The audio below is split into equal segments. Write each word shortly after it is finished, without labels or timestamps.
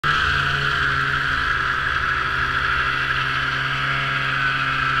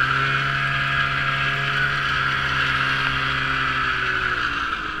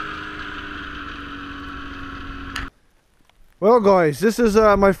Well guys, this is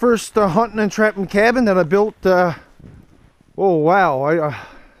my first hunting and trapping cabin that I built. Oh wow,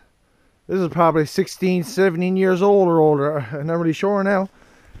 this is probably 16, 17 years old or older. I'm not really sure now.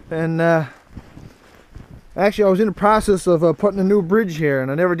 And actually I was in the process of putting a new bridge here, and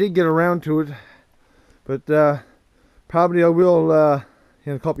I never did get around to it. But probably I will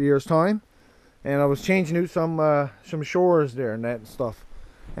in a couple of years time. And I was changing out some shores there and that and stuff.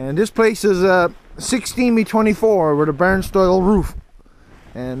 And this place is 16 by 24 with a barn style roof,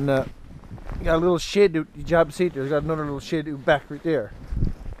 and got a little shed out, you job see there's got another little shed out back right there.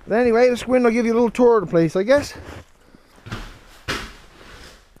 But anyway, let's go in and I'll give you a little tour of the place, I guess.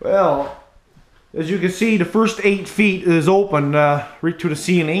 Well, as you can see, the first 8 feet is open right to the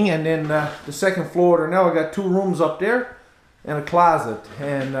ceiling, and then the second floor there, now I got 2 rooms up there and a closet,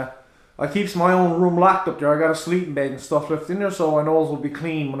 and I keeps my own room locked up there. I got a sleeping bag and stuff left in there, so I know it will be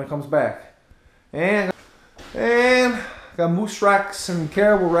clean when it comes back. And got moose racks and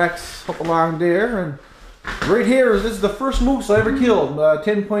caribou racks up along there. And right here, this is the first moose I ever killed, a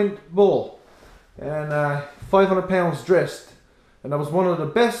 10-point bull, and 500 pounds dressed. And that was one of the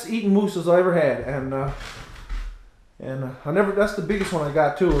best eating mooses I ever had. And I never, that's the biggest one I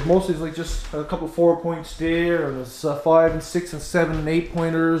got too. Mostly it's like just a couple 4-point steer, and there's 5 and 6 and 7 and 8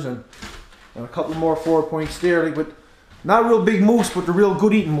 pointers, and a couple more 4-point steer. Like, but not real big moose, but the real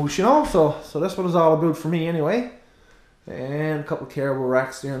good eating moose, you know. So that's what it's all about for me anyway. And a couple caribou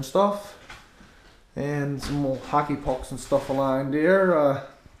racks there and stuff, and some more hockey pucks and stuff along there.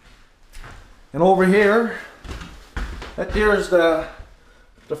 And over here, that there's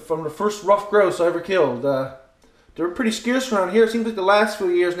from the first rough grouse I ever killed. They're pretty scarce around here. It seems like the last few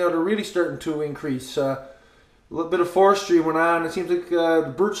years now they're really starting to increase. A little bit of forestry went on. It seems like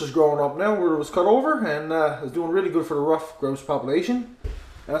the birch is growing up now where it was cut over, and it's doing really good for the rough grouse population.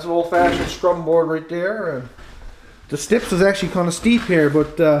 And that's an old-fashioned scrum board right there. And the steps is actually kind of steep here,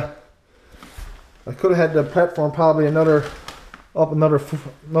 but I could have had the platform probably another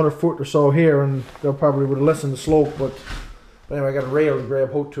foot or so here, and they'll probably would have lessened the slope. But anyway, I got a rail to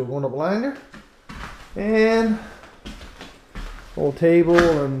grab hold to going up along there, and old table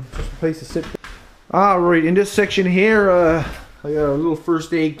and just a place to sit. Alright, in this section here, I got a little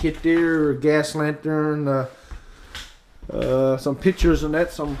first aid kit there, a gas lantern, some pictures and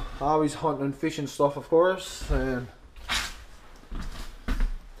that, some always hunting and fishing stuff, of course. And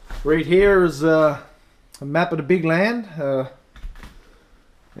right here is a map of the Bigland,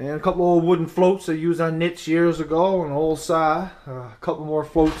 and a couple old wooden floats I used on nits years ago, and an old saw, a couple more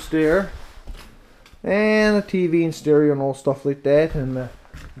floats there, and a TV and stereo and all stuff like that. And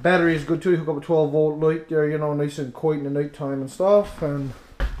battery is good too. You hook up a 12-volt light there, you know, nice and quiet in the night time and stuff, and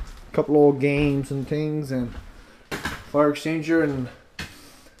a couple old games and things, and fire exchanger. And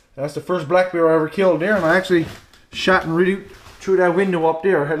that's the first black bear I ever killed there, and I actually shot and really through that window up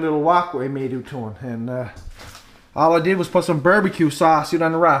there. I had a little walkway made out to him, and all I did was put some barbecue sauce out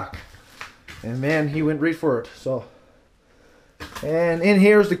on the rock, and man, he went right for it. So, and in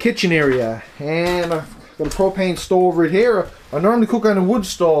here is the kitchen area, and I've got a propane stove right here. I normally cook on a wood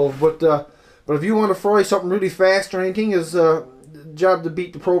stove, but if you want to fry something really fast or anything, is job to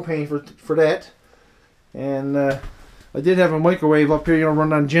beat the propane for that. And I did have a microwave up here, you know,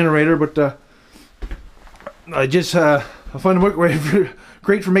 run on a generator, but I find the microwave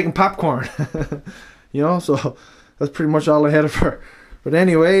great for making popcorn. You know, so that's pretty much all I had for. But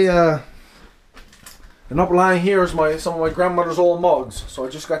anyway, and up along here is some of my grandmother's old mugs. So I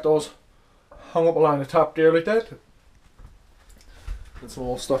just got those hung up along the top there like that. And some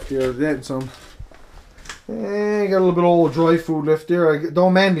old stuff there, that, and some. And got a little bit of old dry food left there. The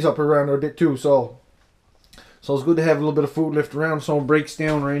old man be's up around there a bit too, so it's good to have a little bit of food left around. If someone breaks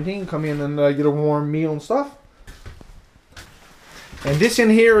down or anything, come in and get a warm meal and stuff. And this in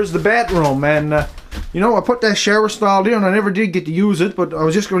here is the bathroom, and you know, I put that shower stall there, and I never did get to use it, but I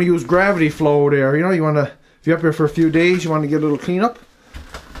was just going to use gravity flow there. You know, you want to, if you're up here for a few days, you want to get a little cleanup.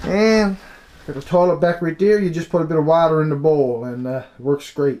 And got the toilet back right there. You just put a bit of water in the bowl, and it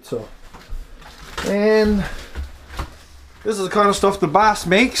works great. So, and this is the kind of stuff the boss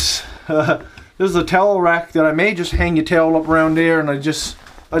makes. This is a towel rack that I made. Just hang your towel up around there, and I just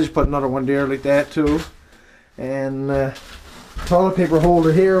put another one there like that too. And toilet paper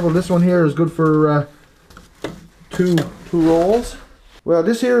holder here. Well, this one here is good for two rolls. Well,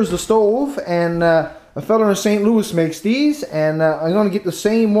 this here is the stove, and a fella in St. Louis makes these, and I'm going to get the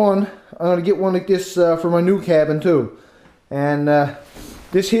same one. I'm going to get one like this for my new cabin too. And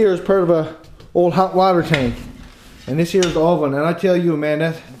this here is part of a old hot water tank, and this here is the oven. And I tell you,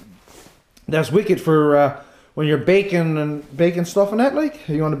 man, that's wicked for when you're baking stuff and that. Like,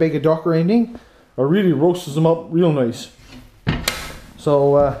 you want to bake a duck or anything, or really roasts them up real nice.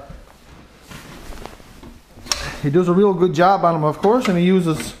 So he does a real good job on them, of course, and he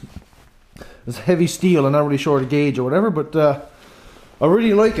uses this heavy steel. I'm not really sure the gauge or whatever, but I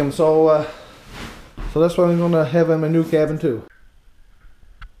really like him. So that's why I'm going to have him in my new cabin too.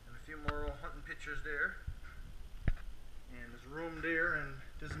 And a few more hunting pictures there, and there's a room there, and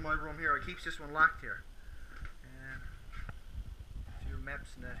this is my room here. I keep this one locked here, and a few maps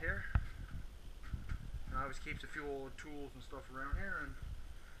and that here. And I always keeps a few old tools and stuff around here. And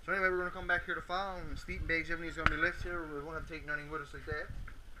so anyway, we're going to come back here to fall, and sleeping bags, everything's going to be left here. We won't have to take nothing with us like that.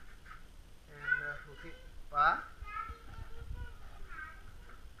 And we'll keep...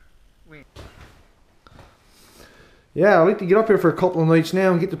 Yeah, I like to get up here for a couple of nights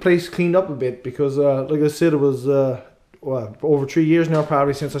now and get the place cleaned up a bit, because like I said, it was over 3 years now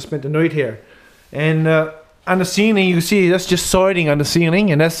probably since I spent the night here. And on the ceiling, you can see that's just siding on the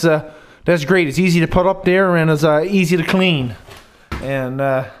ceiling, and that's great. It's easy to put up there, and it's easy to clean. And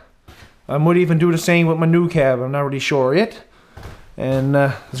I might even do the same with my new cab. I'm not really sure yet. And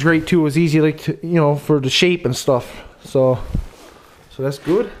it's great too. It's easy, like to, you know, for the shape and stuff. So that's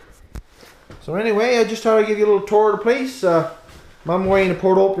good. So anyway, I just thought I'd give you a little tour of the place. I'm on my way to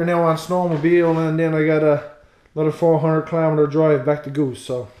Port Opener now on snowmobile, and then I got another 400-kilometer drive back to Goose.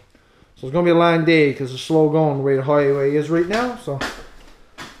 So it's gonna be a long day because it's slow going the way the highway is right now. So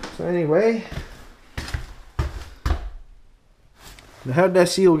anyway, now how did that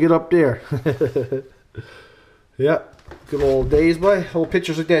seal get up there? Yeah, good old days, boy. Old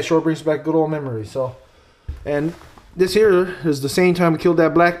pictures like that sure brings back good old memories. So, and this here is the same time we killed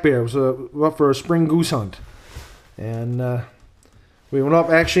that black bear. It was up for a spring goose hunt, and we went up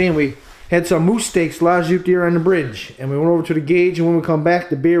actually, and we had some moose steaks lodged up there on the bridge, and we went over to the gauge, and when we come back,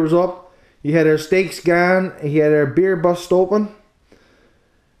 the bear was up. He had our steaks gone. He had our beer bust open.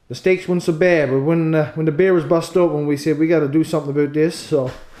 The steaks weren't so bad, but when the beer was bust open, we said we got to do something about this. So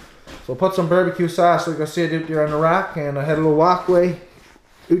I put some barbecue sauce, like I said, out there on the rock, and I had a little walkway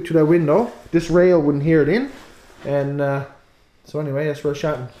out to that window. This rail wouldn't hear it in. And so anyway, that's where I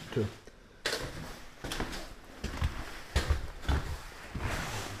shot him to.